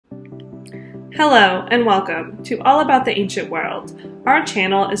Hello and welcome to All About the Ancient World. Our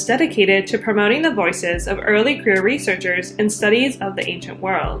channel is dedicated to promoting the voices of early career researchers in studies of the ancient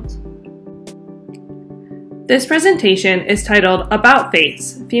world. This presentation is titled About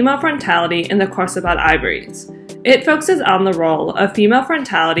Face, Female Frontality in the Khorsabad Ivories. It focuses on the role of female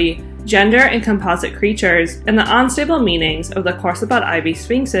frontality, gender and composite creatures, and the unstable meanings of the Khorsabad Ivory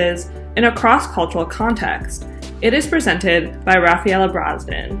sphinxes in a cross-cultural context. It is presented by Rafaela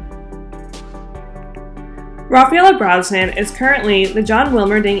Brosnan. Rafaela Brosnan is currently the John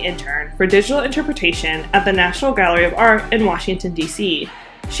Wilmerding Intern for Digital Interpretation at the National Gallery of Art in Washington, D.C.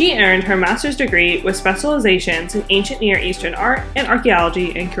 She earned her master's degree with specializations in ancient Near Eastern art and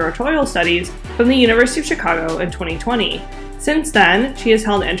archaeology and curatorial studies from the University of Chicago in 2020. Since then, she has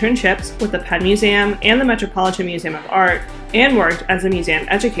held internships with the Penn Museum and the Metropolitan Museum of Art and worked as a museum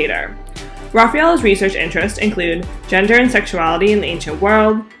educator. Rafaela's research interests include gender and sexuality in the ancient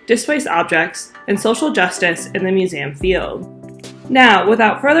world, displaced objects, and social justice in the museum field. Now,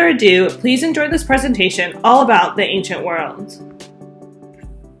 without further ado, please enjoy this presentation all about the ancient world.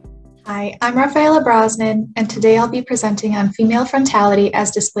 Hi, I'm Rafaela Brosnan, and today I'll be presenting on female frontality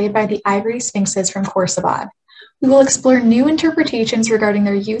as displayed by the ivory sphinxes from Khorsabad. We will explore new interpretations regarding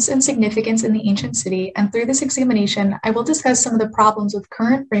their use and significance in the ancient city, and through this examination, I will discuss some of the problems with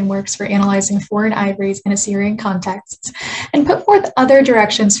current frameworks for analyzing foreign ivories in Assyrian contexts, and put forth other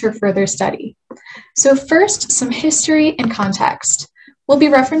directions for further study. So first, some history and context. We'll be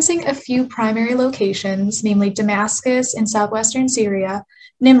referencing a few primary locations, namely Damascus in southwestern Syria,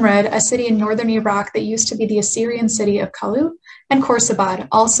 Nimrud, a city in northern Iraq that used to be the Assyrian city of Kalu, and Khorsabad,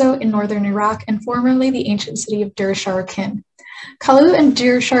 also in northern Iraq and formerly the ancient city of Dur-Sharrukin. Kalu and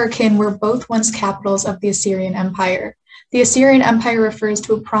Dur-Sharrukin were both once capitals of the Assyrian Empire. The Assyrian Empire refers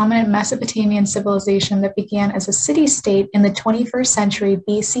to a prominent Mesopotamian civilization that began as a city-state in the 21st century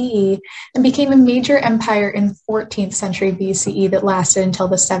BCE and became a major empire in the 14th century BCE that lasted until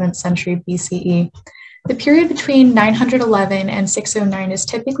the 7th century BCE. The period between 911 and 609 is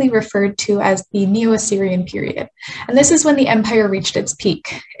typically referred to as the Neo-Assyrian period, and this is when the empire reached its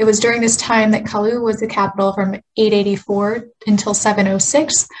peak. It was during this time that Kalu was the capital from 884 until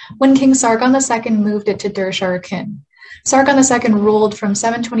 706, when King Sargon II moved it to Dur-Sharrukin. Sargon II ruled from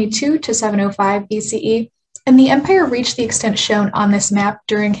 722 to 705 BCE, and the empire reached the extent shown on this map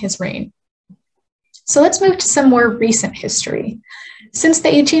during his reign. So let's move to some more recent history. Since the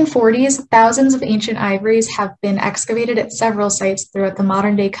 1840s, thousands of ancient ivories have been excavated at several sites throughout the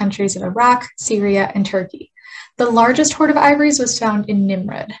modern-day countries of Iraq, Syria, and Turkey. The largest hoard of ivories was found in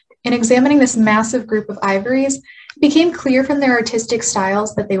Nimrud. In examining this massive group of ivories, it became clear from their artistic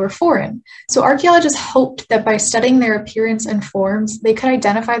styles that they were foreign. So archaeologists hoped that by studying their appearance and forms, they could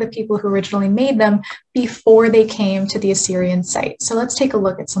identify the people who originally made them before they came to the Assyrian site. So let's take a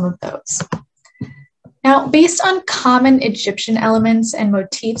look at some of those. Now, based on common Egyptian elements and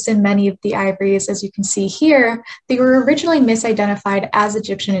motifs in many of the ivories, as you can see here, they were originally misidentified as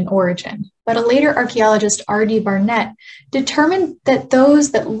Egyptian in origin. But a later archaeologist, R.D. Barnett, determined that those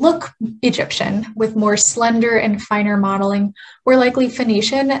that look Egyptian, with more slender and finer modeling, were likely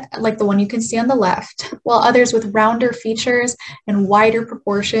Phoenician, like the one you can see on the left, while others with rounder features and wider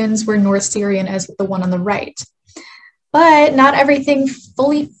proportions were North Syrian, as the one on the right. But not everything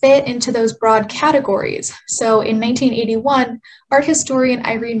fully fit into those broad categories. So in 1981, art historian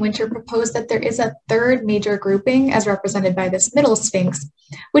Irene Winter proposed that there is a third major grouping, as represented by this middle sphinx,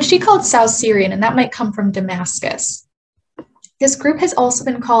 which she called South Syrian, and that might come from Damascus. This group has also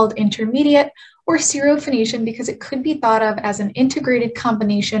been called intermediate or Syro-Phoenician because it could be thought of as an integrated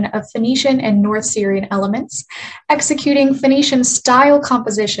combination of Phoenician and North Syrian elements, executing Phoenician-style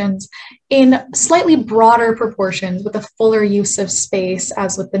compositions in slightly broader proportions with a fuller use of space,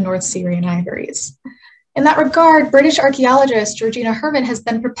 as with the North Syrian ivories. In that regard, British archaeologist Georgina Herman has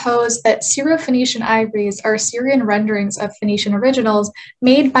then proposed that Syro-Phoenician ivories are Syrian renderings of Phoenician originals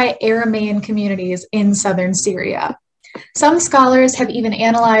made by Aramaean communities in southern Syria. Some scholars have even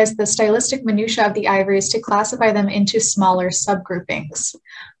analyzed the stylistic minutiae of the ivories to classify them into smaller subgroupings.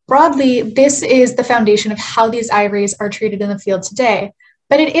 Broadly, this is the foundation of how these ivories are treated in the field today,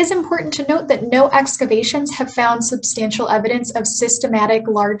 but it is important to note that no excavations have found substantial evidence of systematic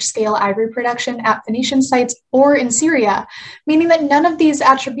large-scale ivory production at Phoenician sites or in Syria, meaning that none of these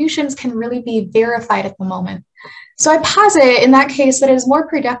attributions can really be verified at the moment. So I posit in that case that it is more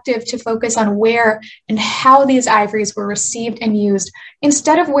productive to focus on where and how these ivories were received and used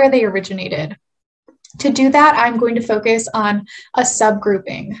instead of where they originated. To do that, I'm going to focus on a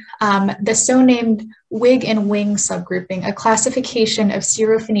subgrouping, the so-named Wig and Wing subgrouping, a classification of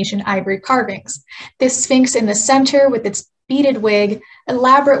Syro-Phoenician ivory carvings. This sphinx in the center with its beaded wig,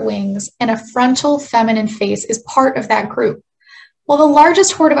 elaborate wings, and a frontal feminine face is part of that group. While the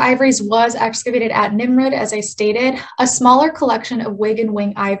largest hoard of ivories was excavated at Nimrud, as I stated, a smaller collection of wig and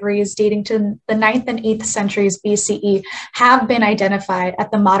wing ivories dating to the 9th and 8th centuries BCE have been identified at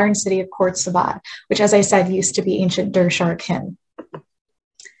the modern city of Khorsabad, which, as I said, used to be ancient Dur-Sharrukin.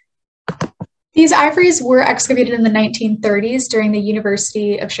 These ivories were excavated in the 1930s during the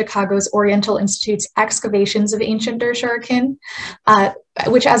University of Chicago's Oriental Institute's excavations of ancient Dur-Sharrukin,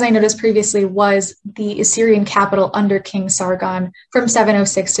 which, as I noticed previously, was the Assyrian capital under King Sargon from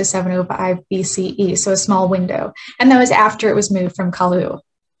 706 to 705 BCE, so a small window. And that was after it was moved from Kalu.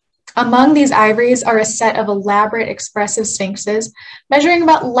 Among these ivories are a set of elaborate expressive sphinxes measuring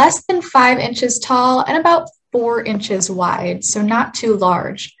about less than 5 inches tall and about 4 inches wide, so not too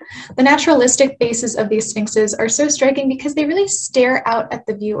large. The naturalistic faces of these sphinxes are so striking because they really stare out at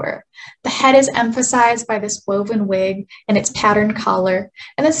the viewer. The head is emphasized by this woven wig and its patterned collar,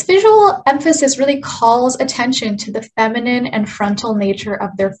 and this visual emphasis really calls attention to the feminine and frontal nature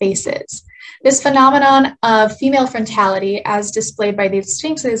of their faces. This phenomenon of female frontality, as displayed by these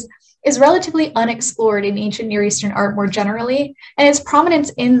sphinxes, is relatively unexplored in ancient Near Eastern art more generally, and its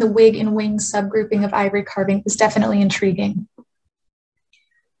prominence in the wig and wing subgrouping of ivory carving is definitely intriguing.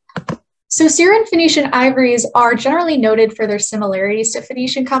 So Syro-Phoenician ivories are generally noted for their similarities to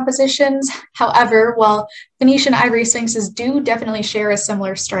Phoenician compositions. However, while Phoenician ivory sphinxes do definitely share a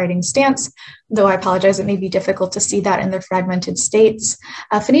similar striding stance, though I apologize, it may be difficult to see that in their fragmented states,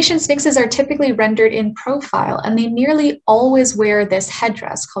 Phoenician sphinxes are typically rendered in profile, and they nearly always wear this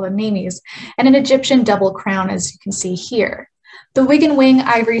headdress called a names and an Egyptian double crown, as you can see here. The wig and wing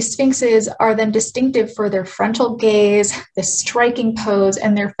ivory sphinxes are then distinctive for their frontal gaze, the striking pose,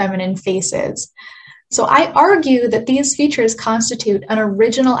 and their feminine faces. So I argue that these features constitute an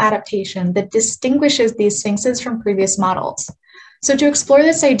original adaptation that distinguishes these sphinxes from previous models. So to explore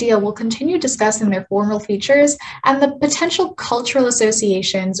this idea, we'll continue discussing their formal features and the potential cultural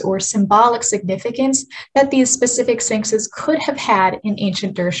associations or symbolic significance that these specific sphinxes could have had in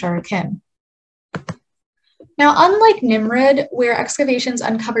ancient Dur-Sharrukin. Now, unlike Nimrud, where excavations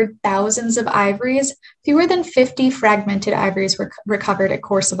uncovered thousands of ivories, fewer than 50 fragmented ivories were recovered at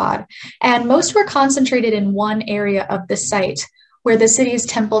Khorsabad, and most were concentrated in one area of the site, where the city's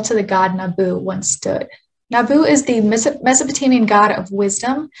temple to the god Nabu once stood. Nabu is the Mesopotamian god of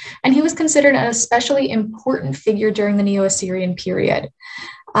wisdom, and he was considered an especially important figure during the Neo-Assyrian period.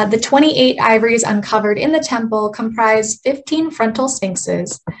 The 28 ivories uncovered in the temple comprise 15 frontal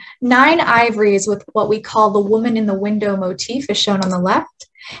sphinxes, 9 ivories with what we call the woman in the window motif, as shown on the left,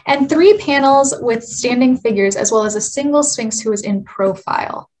 and 3 panels with standing figures, as well as a single sphinx who is in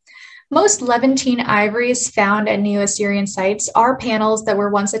profile. Most Levantine ivories found at Neo-Assyrian sites are panels that were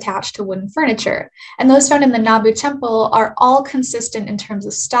once attached to wooden furniture, and those found in the Nabu temple are all consistent in terms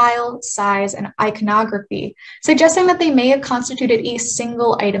of style, size, and iconography, suggesting that they may have constituted a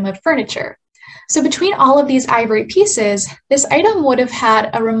single item of furniture. So between all of these ivory pieces, this item would have had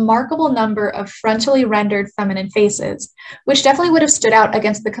a remarkable number of frontally rendered feminine faces, which definitely would have stood out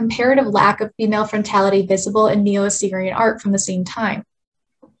against the comparative lack of female frontality visible in Neo-Assyrian art from the same time.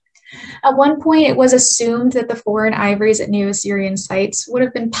 At one point, it was assumed that the foreign ivories at Neo-Assyrian sites would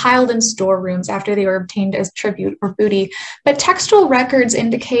have been piled in storerooms after they were obtained as tribute or booty, but textual records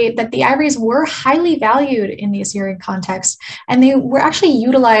indicate that the ivories were highly valued in the Assyrian context, and they were actually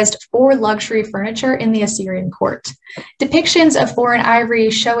utilized for luxury furniture in the Assyrian court. Depictions of foreign ivory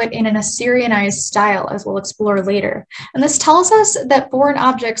show it in an Assyrianized style, as we'll explore later, and this tells us that foreign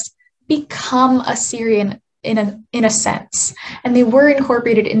objects become Assyrian in a sense, and they were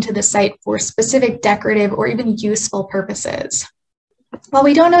incorporated into the site for specific decorative or even useful purposes. While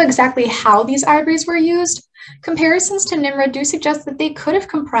we don't know exactly how these ivories were used, comparisons to Nimrud do suggest that they could have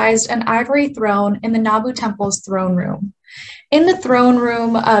comprised an ivory throne in the Nabu temple's throne room. In the throne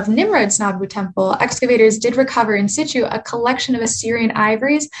room of Nimrod's Nabu temple, excavators did recover in situ a collection of Assyrian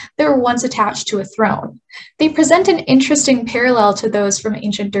ivories that were once attached to a throne. They present an interesting parallel to those from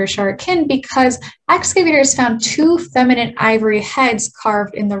ancient Dur-Sharrukin because excavators found 2 feminine ivory heads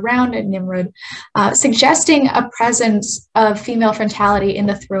carved in the round at Nimrud, suggesting a presence of female frontality in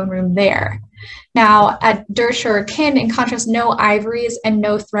the throne room there. Now, at Dur-Sharrukin, in contrast, no ivories and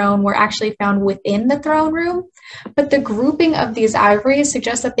no throne were actually found within the throne room, but the grouping of these ivories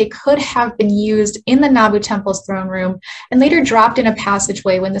suggests that they could have been used in the Nabu temple's throne room and later dropped in a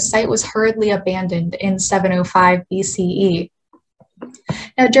passageway when the site was hurriedly abandoned in 705 BCE.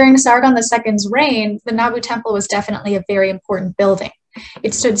 Now, during Sargon II's reign, the Nabu temple was definitely a very important building.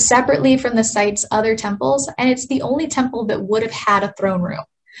 It stood separately from the site's other temples, and it's the only temple that would have had a throne room.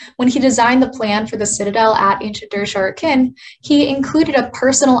 When he designed the plan for the citadel at ancient Dur-Sharrukin, he included a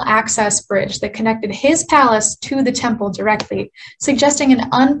personal access bridge that connected his palace to the temple directly, suggesting an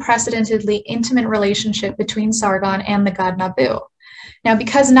unprecedentedly intimate relationship between Sargon and the god Nabu. Now,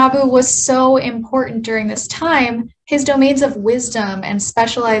 because Nabu was so important during this time, his domains of wisdom and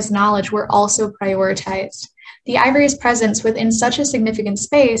specialized knowledge were also prioritized. The ivory's presence within such a significant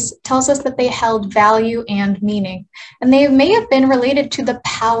space tells us that they held value and meaning, and they may have been related to the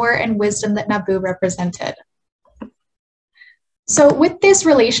power and wisdom that Nabu represented. So with this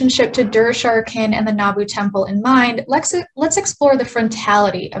relationship to Dur-Sharrukin and the Nabu temple in mind, let's explore the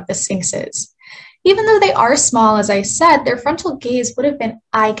frontality of the sphinxes. Even though they are small, as I said, their frontal gaze would have been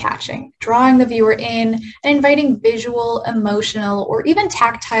eye-catching, drawing the viewer in and inviting visual, emotional, or even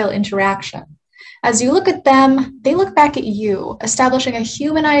tactile interaction. As you look at them, they look back at you, establishing a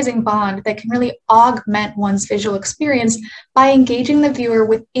humanizing bond that can really augment one's visual experience by engaging the viewer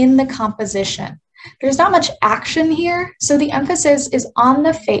within the composition. There's not much action here, so the emphasis is on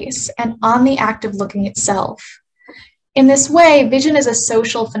the face and on the act of looking itself. In this way, vision is a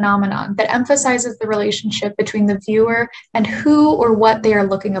social phenomenon that emphasizes the relationship between the viewer and who or what they are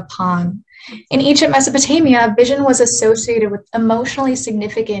looking upon. In ancient Mesopotamia, vision was associated with emotionally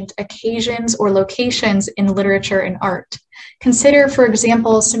significant occasions or locations in literature and art. Consider, for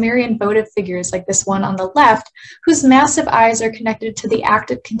example, Sumerian votive figures like this one on the left, whose massive eyes are connected to the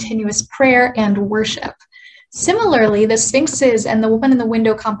act of continuous prayer and worship. Similarly, the sphinxes and the woman in the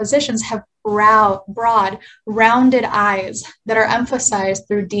window compositions have broad, rounded eyes that are emphasized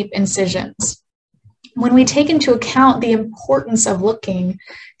through deep incisions. When we take into account the importance of looking,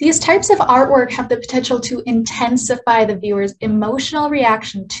 these types of artwork have the potential to intensify the viewer's emotional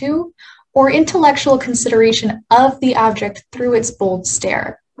reaction to or intellectual consideration of the object through its bold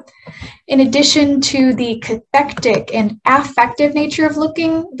stare. In addition to the cathectic and affective nature of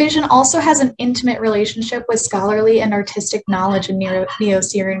looking, vision also has an intimate relationship with scholarly and artistic knowledge in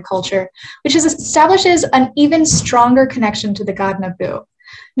Neo-Assyrian culture, which establishes an even stronger connection to the god Nabu.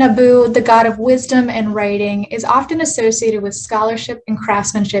 Nabu, the god of wisdom and writing, is often associated with scholarship and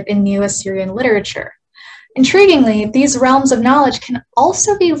craftsmanship in Neo-Assyrian literature. Intriguingly, these realms of knowledge can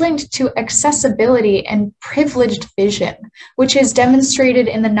also be linked to accessibility and privileged vision, which is demonstrated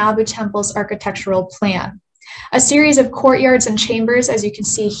in the Nabu temple's architectural plan. A series of courtyards and chambers, as you can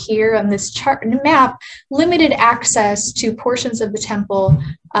see here on this chart and map, limited access to portions of the temple,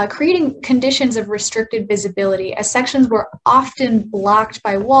 creating conditions of restricted visibility, as sections were often blocked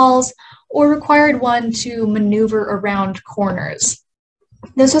by walls or required one to maneuver around corners.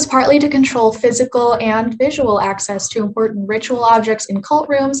 This was partly to control physical and visual access to important ritual objects in cult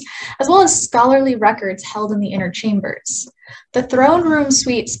rooms, as well as scholarly records held in the inner chambers. The throne room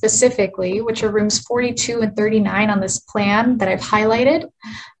suite specifically, which are rooms 42 and 39 on this plan that I've highlighted,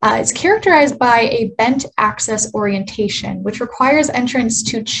 is characterized by a bent axis orientation, which requires entrants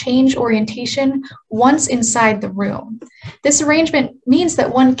to change orientation once inside the room. This arrangement means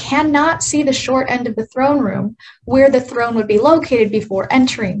that one cannot see the short end of the throne room where the throne would be located before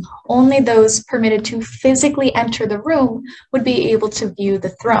entering. Only those permitted to physically enter the room would be able to view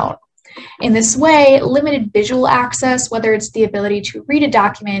the throne. In this way, limited visual access, whether it's the ability to read a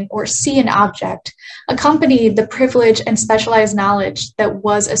document or see an object, accompanied the privilege and specialized knowledge that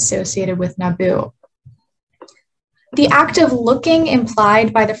was associated with Nabu. The act of looking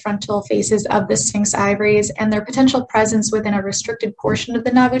implied by the frontal faces of the Sphinx ivories and their potential presence within a restricted portion of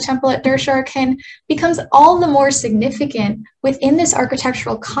the Nabu temple at Dur-Sharrukin becomes all the more significant within this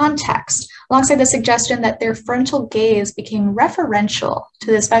architectural context, alongside the suggestion that their frontal gaze became referential to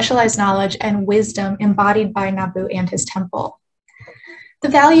the specialized knowledge and wisdom embodied by Nabu and his temple. The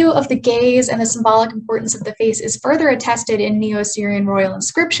value of the gaze and the symbolic importance of the face is further attested in Neo-Assyrian royal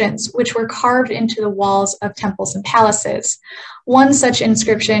inscriptions, which were carved into the walls of temples and palaces. One such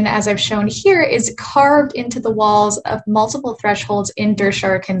inscription, as I've shown here, is carved into the walls of multiple thresholds in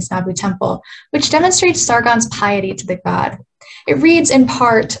Dur-Sharrukin's Nabu temple, which demonstrates Sargon's piety to the god. It reads in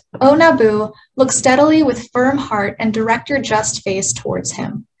part, "O Nabu, look steadily with firm heart and direct your just face towards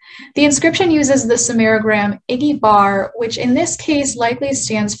him." The inscription uses the sumerogram igi-bar, which in this case likely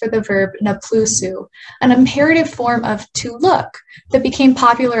stands for the verb naplusu, an imperative form of to look that became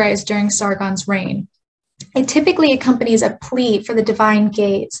popularized during Sargon's reign. It typically accompanies a plea for the divine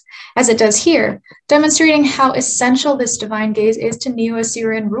gaze, as it does here, demonstrating how essential this divine gaze is to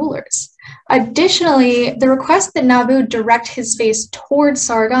Neo-Assyrian rulers. Additionally, the request that Nabu direct his face towards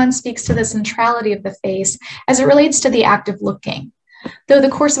Sargon speaks to the centrality of the face as it relates to the act of looking. Though the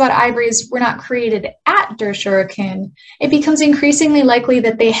Khorsabad ivories were not created at Dur-Sharrukin, it becomes increasingly likely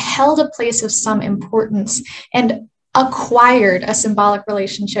that they held a place of some importance and acquired a symbolic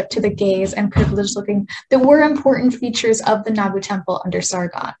relationship to the gaze and privileged looking that were important features of the Nabu temple under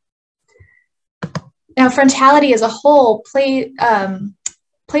Sargon. Now, frontality as a whole plays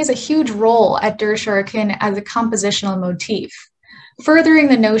a huge role at Dur-Sharrukin as a compositional motif, furthering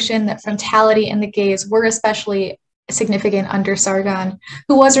the notion that frontality and the gaze were especially significant under Sargon,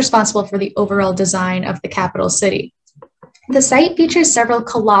 who was responsible for the overall design of the capital city. The site features several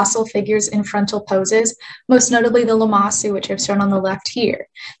colossal figures in frontal poses, most notably the Lamassu, which I've shown on the left here.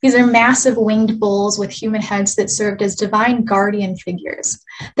 These are massive winged bulls with human heads that served as divine guardian figures.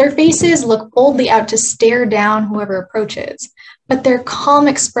 Their faces look boldly out to stare down whoever approaches, but their calm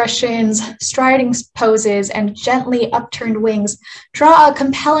expressions, striding poses, and gently upturned wings draw a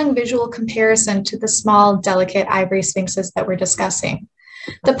compelling visual comparison to the small, delicate ivory sphinxes that we're discussing.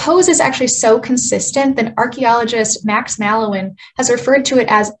 The pose is actually so consistent that archaeologist Max Mallowan has referred to it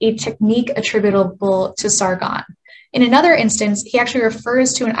as a technique attributable to Sargon. In another instance, he actually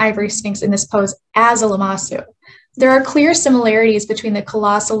refers to an ivory sphinx in this pose as a Lamassu. There are clear similarities between the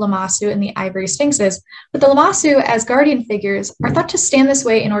colossal Lamassu and the ivory sphinxes, but the Lamassu as guardian figures are thought to stand this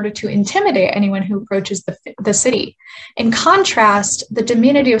way in order to intimidate anyone who approaches the city. In contrast, the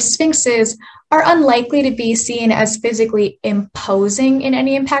diminutive sphinxes are unlikely to be seen as physically imposing in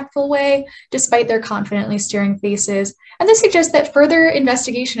any impactful way, despite their confidently staring faces. And this suggests that further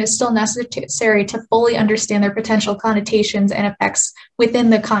investigation is still necessary to fully understand their potential connotations and effects within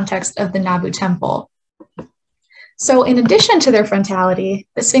the context of the Nabu temple. So in addition to their frontality,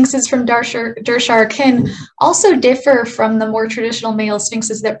 the sphinxes from Dur-Sharrukin also differ from the more traditional male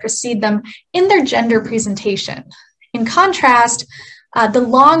sphinxes that precede them in their gender presentation. In contrast, the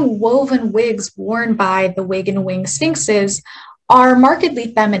long woven wigs worn by the wig and wing sphinxes are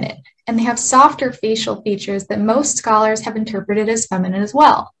markedly feminine, and they have softer facial features that most scholars have interpreted as feminine as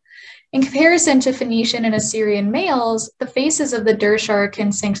well. In comparison to Phoenician and Assyrian males, the faces of the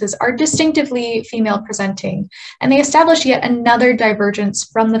Dur-Sharrukin sphinxes are distinctively female presenting, and they establish yet another divergence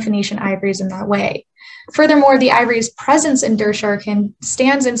from the Phoenician ivories in that way. Furthermore, the ivory's presence in Dur-Sharrukin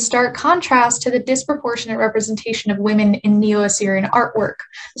stands in stark contrast to the disproportionate representation of women in Neo-Assyrian artwork.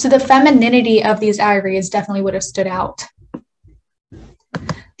 So the femininity of these ivories definitely would have stood out.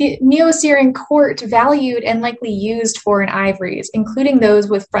 The Neo-Assyrian court valued and likely used foreign ivories, including those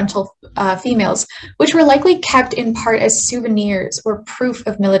with frontal females, which were likely kept in part as souvenirs or proof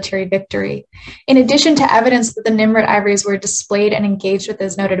of military victory. In addition to evidence that the Nimrod ivories were displayed and engaged with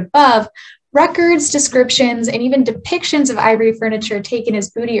as noted above, records, descriptions, and even depictions of ivory furniture taken as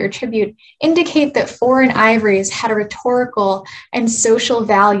booty or tribute indicate that foreign ivories had a rhetorical and social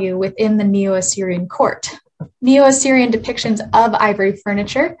value within the Neo-Assyrian court. Neo-Assyrian depictions of ivory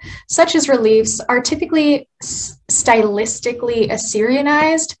furniture, such as reliefs, are typically stylistically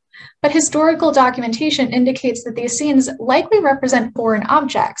Assyrianized, but historical documentation indicates that these scenes likely represent foreign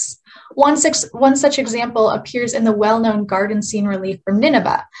objects. One such example appears in the well-known garden scene relief from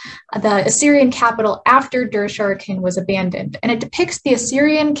Nineveh, the Assyrian capital after Dur-Sharrukin was abandoned, and it depicts the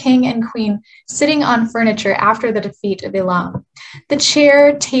Assyrian king and queen sitting on furniture after the defeat of Elam. The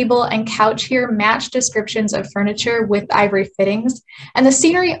chair, table, and couch here match descriptions of furniture with ivory fittings, and the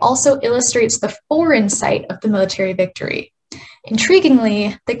scenery also illustrates the foreign site of the military victory.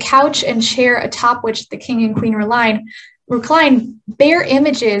 Intriguingly, the couch and chair atop which the king and queen recline bear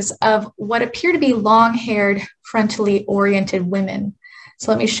images of what appear to be long-haired, frontally oriented women.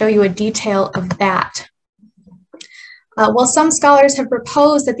 So let me show you a detail of that. While some scholars have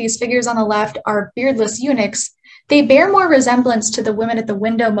proposed that these figures on the left are beardless eunuchs, they bear more resemblance to the women at the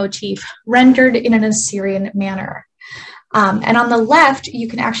window motif, rendered in an Assyrian manner. And on the left, you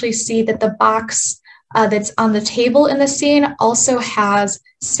can actually see that the box that's on the table in the scene also has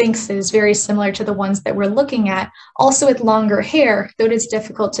sphinxes very similar to the ones that we're looking at, also with longer hair, though it is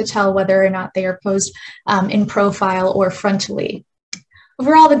difficult to tell whether or not they are posed in profile or frontally.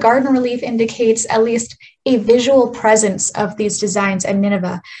 Overall, the garden relief indicates at least a visual presence of these designs at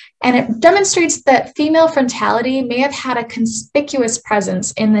Nineveh, and it demonstrates that female frontality may have had a conspicuous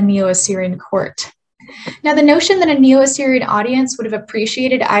presence in the Neo-Assyrian court. Now, the notion that a Neo-Assyrian audience would have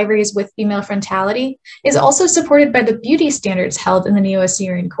appreciated ivories with female frontality is also supported by the beauty standards held in the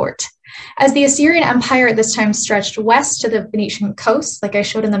Neo-Assyrian court. As the Assyrian Empire at this time stretched west to the Phoenician coast, like I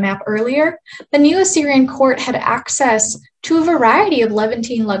showed in the map earlier, the Neo-Assyrian court had access to a variety of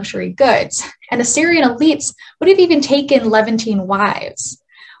Levantine luxury goods, and Assyrian elites would have even taken Levantine wives.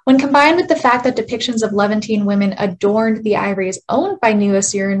 When combined with the fact that depictions of Levantine women adorned the ivories owned by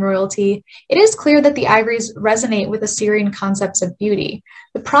Neo-Assyrian royalty, it is clear that the ivories resonate with Assyrian concepts of beauty.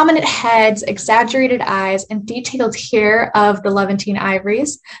 The prominent heads, exaggerated eyes, and detailed hair of the Levantine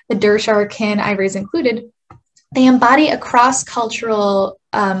ivories, the Dur-Sharrukin ivories included, They embody the cross-cultural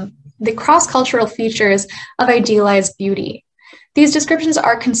features of idealized beauty. These descriptions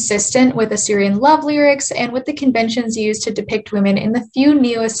are consistent with Assyrian love lyrics and with the conventions used to depict women in the few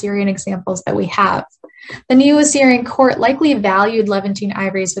Neo-Assyrian examples that we have. The Neo-Assyrian court likely valued Levantine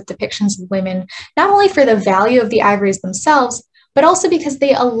ivories with depictions of women, not only for the value of the ivories themselves, but also because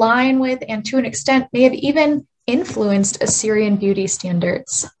they align with, and to an extent may have even influenced, Assyrian beauty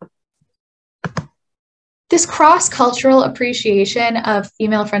standards. This cross-cultural appreciation of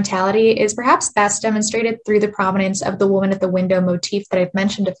female frontality is perhaps best demonstrated through the prominence of the woman at the window motif that I've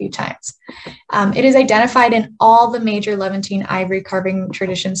mentioned a few times. It is identified in all the major Levantine ivory carving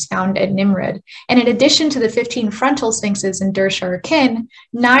traditions found at Nimrud. And in addition to the 15 frontal sphinxes in Dur-Sharrukin,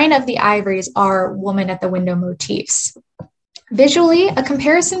 9 of the ivories are woman at the window motifs. Visually, a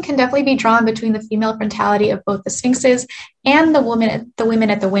comparison can definitely be drawn between the female frontality of both the sphinxes and the women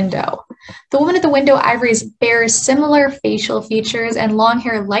at the window. The woman at the window ivories bear similar facial features and long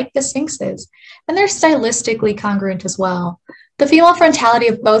hair like the sphinxes, and they're stylistically congruent as well. The female frontality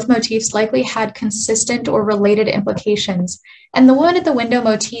of both motifs likely had consistent or related implications, and the woman at the window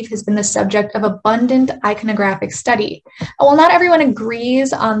motif has been the subject of abundant iconographic study. And while not everyone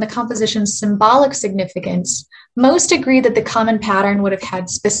agrees on the composition's symbolic significance, most agree that the common pattern would have had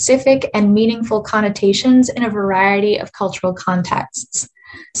specific and meaningful connotations in a variety of cultural contexts.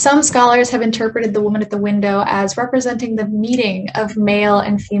 Some scholars have interpreted the woman at the window as representing the meeting of male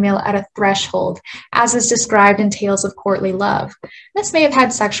and female at a threshold, as is described in tales of courtly love. This may have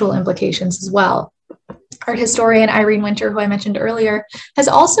had sexual implications as well. Art historian Irene Winter, who I mentioned earlier, has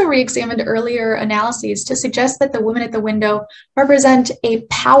also re-examined earlier analyses to suggest that the women at the window represent a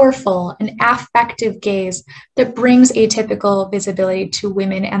powerful and affective gaze that brings atypical visibility to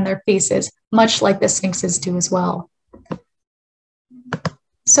women and their faces, much like the sphinxes do as well.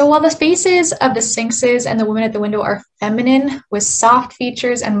 So while the faces of the sphinxes and the women at the window are feminine with soft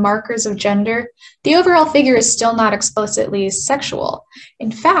features and markers of gender, the overall figure is still not explicitly sexual.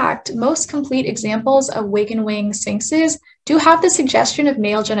 In fact, most complete examples of wig and wing sphinxes do have the suggestion of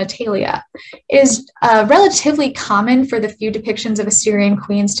male genitalia. It is relatively common for the few depictions of Assyrian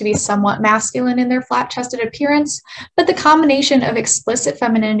queens to be somewhat masculine in their flat-chested appearance, but the combination of explicit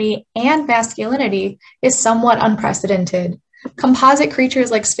femininity and masculinity is somewhat unprecedented. Composite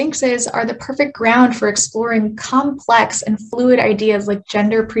creatures like sphinxes are the perfect ground for exploring complex and fluid ideas like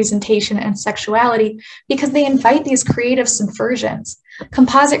gender presentation and sexuality because they invite these creative subversions.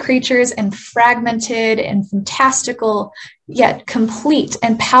 Composite creatures and fragmented and fantastical, yet complete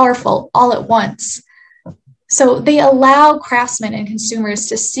and powerful all at once. So they allow craftsmen and consumers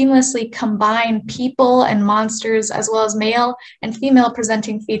to seamlessly combine people and monsters as well as male and female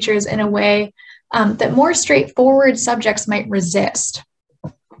presenting features in a way that more straightforward subjects might resist.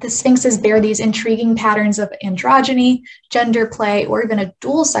 The sphinxes bear these intriguing patterns of androgyny, gender play, or even a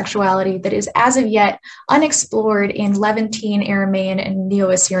dual sexuality that is as of yet unexplored in Levantine, Aramaean, and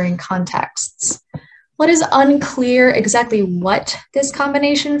Neo-Assyrian contexts. What is unclear exactly what this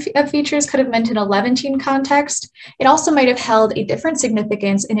combination of features could have meant in a Levantine context, it also might have held a different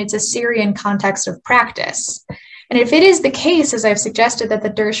significance in its Assyrian context of practice. And if it is the case, as I've suggested, that the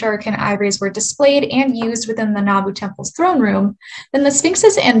Dur-Sharrukin ivories were displayed and used within the Nabu temple's throne room, then the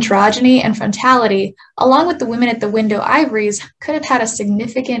Sphinx's androgyny and frontality, along with the women at the window ivories, could have had a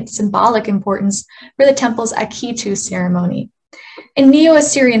significant symbolic importance for the temple's Akitu ceremony. In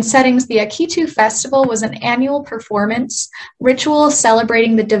Neo-Assyrian settings, the Akitu festival was an annual performance ritual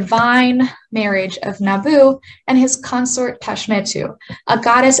celebrating the divine marriage of Nabu and his consort Tashmetu, a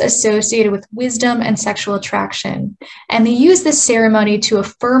goddess associated with wisdom and sexual attraction. And they used this ceremony to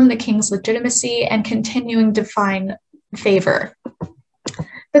affirm the king's legitimacy and continuing divine favor.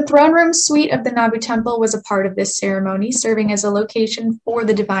 The throne room suite of the Nabu temple was a part of this ceremony, serving as a location for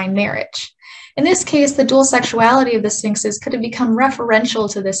the divine marriage. In this case, the dual sexuality of the sphinxes could have become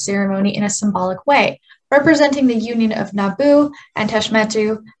referential to this ceremony in a symbolic way, representing the union of Nabu and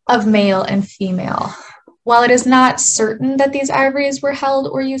Tashmetu, of male and female. While it is not certain that these ivories were held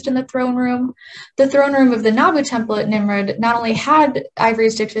or used in the throne room of the Nabu temple at Nimrud not only had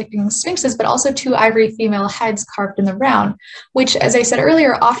ivories depicting sphinxes, but also 2 ivory female heads carved in the round, which, as I said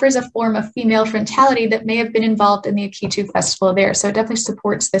earlier, offers a form of female frontality that may have been involved in the Akitu festival there. So it definitely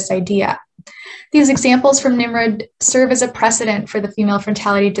supports this idea. These examples from Nimrud serve as a precedent for the female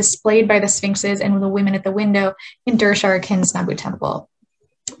frontality displayed by the sphinxes and the women at the window in Dur-Sharrukin's Nabu temple.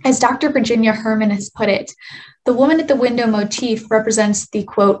 As Dr. Virginia Herman has put it, the woman at the window motif represents the,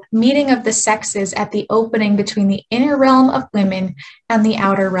 quote, meeting of the sexes at the opening between the inner realm of women and the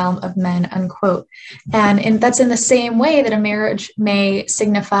outer realm of men, unquote. And that's in the same way that a marriage may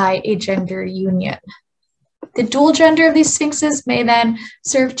signify a gender union. The dual gender of these sphinxes may then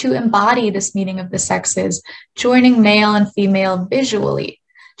serve to embody this meaning of the sexes, joining male and female visually.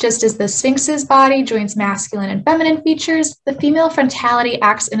 Just as the sphinx's body joins masculine and feminine features, the female frontality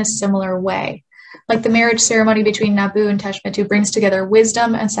acts in a similar way. Like the marriage ceremony between Nabu and Teshmetu brings together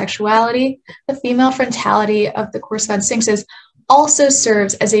wisdom and sexuality, the female frontality of the Khorsabad sphinxes also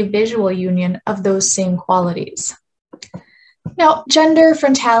serves as a visual union of those same qualities. Now, gender,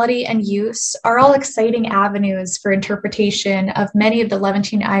 frontality, and use are all exciting avenues for interpretation of many of the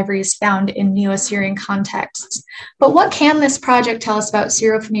Levantine ivories found in Neo-Assyrian contexts. But what can this project tell us about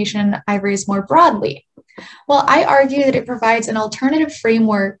Syro-Phoenician ivories more broadly? Well, I argue that it provides an alternative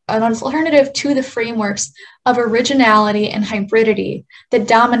framework, an alternative to the frameworks of originality and hybridity that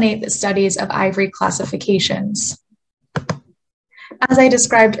dominate the studies of ivory classifications. As I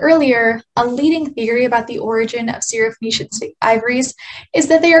described earlier, a leading theory about the origin of Syro-Phoenician ivories is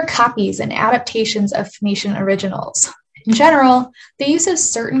that they are copies and adaptations of Phoenician originals. In general, the use of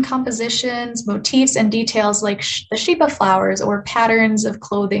certain compositions, motifs, and details like the Sheba flowers or patterns of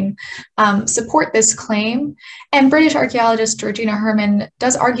clothing support this claim. And British archaeologist Georgina Herman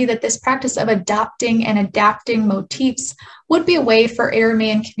does argue that this practice of adopting and adapting motifs would be a way for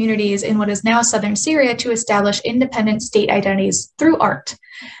Aramean communities in what is now southern Syria to establish independent state identities through art.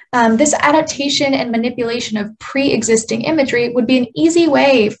 This adaptation and manipulation of pre-existing imagery would be an easy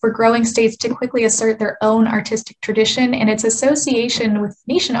way for growing states to quickly assert their own artistic tradition, and its association with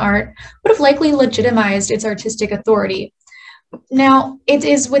Phoenician art would have likely legitimized its artistic authority. Now, it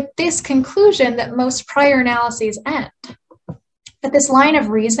is with this conclusion that most prior analyses end. But this line of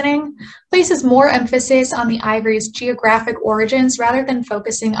reasoning places more emphasis on the ivory's geographic origins rather than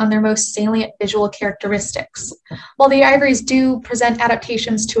focusing on their most salient visual characteristics. While the ivories do present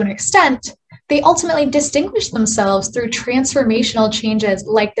adaptations to an extent, they ultimately distinguish themselves through transformational changes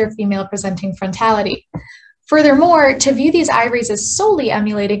like their female-presenting frontality. Furthermore, to view these ivories as solely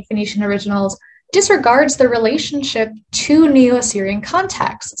emulating Phoenician originals disregards the relationship to Neo-Assyrian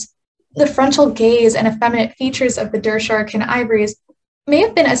contexts. The frontal gaze and effeminate features of the Dur-Sharrukin ivories may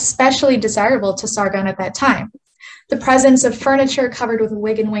have been especially desirable to Sargon at that time. The presence of furniture covered with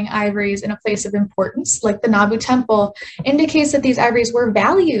wig and wing ivories in a place of importance, like the Nabu temple, indicates that these ivories were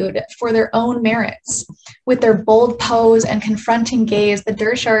valued for their own merits. With their bold pose and confronting gaze, the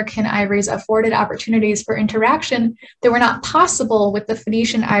Dur-Sharrukin ivories afforded opportunities for interaction that were not possible with the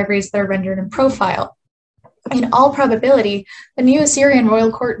Phoenician ivories that are rendered in profile. In all probability, the Neo-Assyrian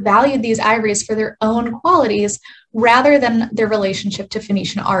royal court valued these ivories for their own qualities rather than their relationship to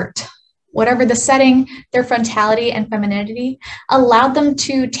Phoenician art. Whatever the setting, their frontality and femininity allowed them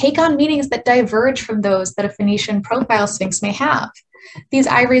to take on meanings that diverge from those that a Phoenician profile sphinx may have. These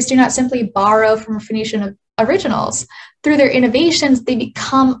ivories do not simply borrow from Phoenician originals. Through their innovations, they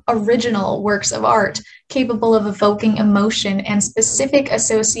become original works of art, capable of evoking emotion and specific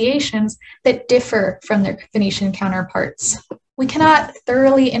associations that differ from their Phoenician counterparts. We cannot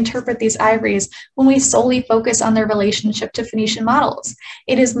thoroughly interpret these ivories when we solely focus on their relationship to Phoenician models.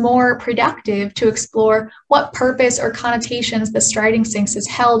 It is more productive to explore what purpose or connotations the striding sphinxes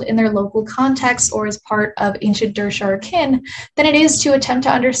held in their local context or as part of ancient Dur-Sharrukin than it is to attempt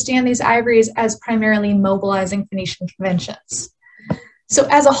to understand these ivories as primarily mobilizing Phoenician conventions. So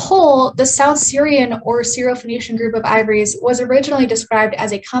as a whole, the South Syrian or Syro-Phoenician group of ivories was originally described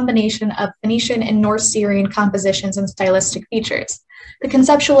as a combination of Phoenician and North Syrian compositions and stylistic features. The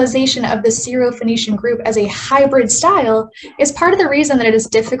conceptualization of the Syro-Phoenician group as a hybrid style is part of the reason that it is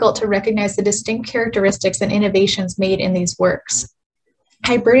difficult to recognize the distinct characteristics and innovations made in these works.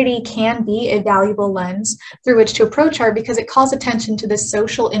 Hybridity can be a valuable lens through which to approach art because it calls attention to the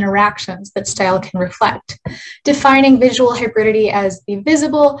social interactions that style can reflect. Defining visual hybridity as the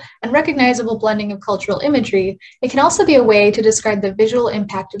visible and recognizable blending of cultural imagery, it can also be a way to describe the visual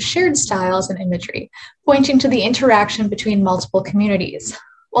impact of shared styles and imagery, pointing to the interaction between multiple communities.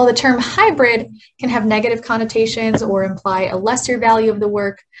 While the term hybrid can have negative connotations or imply a lesser value of the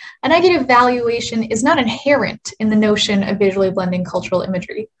work, a negative valuation is not inherent in the notion of visually blending cultural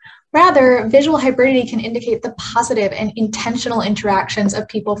imagery. Rather, visual hybridity can indicate the positive and intentional interactions of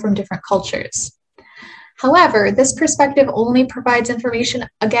people from different cultures. However, this perspective only provides information,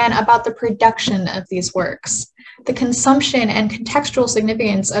 again, about the production of these works. The consumption and contextual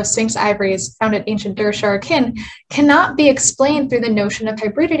significance of Sphinx ivories found at ancient Dur-Sharrukin cannot be explained through the notion of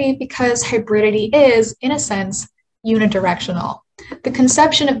hybridity because hybridity is, in a sense, unidirectional. The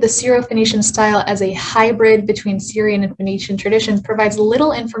conception of the Syro-Phoenician style as a hybrid between Syrian and Phoenician traditions provides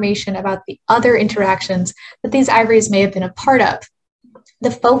little information about the other interactions that these ivories may have been a part of. The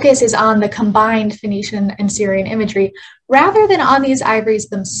focus is on the combined Phoenician and Syrian imagery rather than on these ivories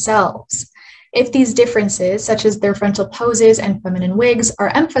themselves. If these differences, such as their frontal poses and feminine wigs,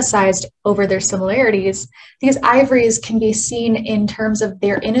 are emphasized over their similarities, these ivories can be seen in terms of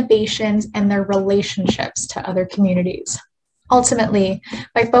their innovations and their relationships to other communities. Ultimately,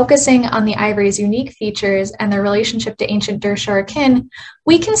 by focusing on the ivory's unique features and their relationship to ancient Dur-Sharrukin,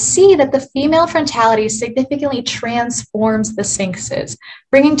 we can see that the female frontality significantly transforms the sphinxes,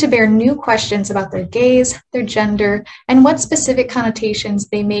 bringing to bear new questions about their gaze, their gender, and what specific connotations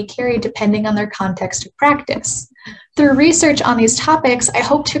they may carry depending on their context of practice. Through research on these topics, I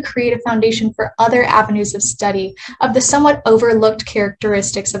hope to create a foundation for other avenues of study of the somewhat overlooked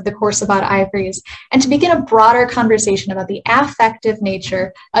characteristics of the Khorsabad ivories, and to begin a broader conversation about the affective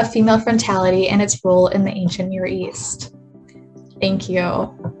nature of female frontality and its role in the ancient Near East. Thank you.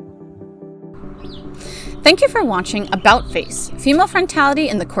 Thank you for watching About Face, Female Frontality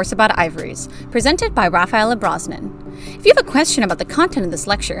in the Khorsabad Ivories, presented by Rafaela Brosnan. If you have a question about the content of this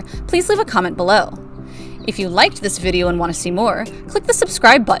lecture, please leave a comment below. If you liked this video and want to see more, click the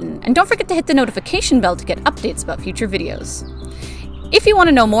subscribe button and don't forget to hit the notification bell to get updates about future videos. If you want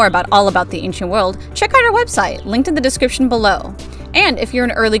to know more about all about the ancient world, check out our website, linked in the description below. And if you're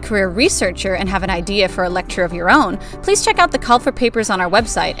an early career researcher and have an idea for a lecture of your own, please check out the call for papers on our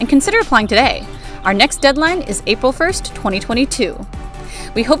website and consider applying today. Our next deadline is April 1st, 2022.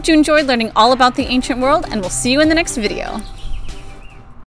 We hope you enjoyed learning all about the ancient world, and we'll see you in the next video.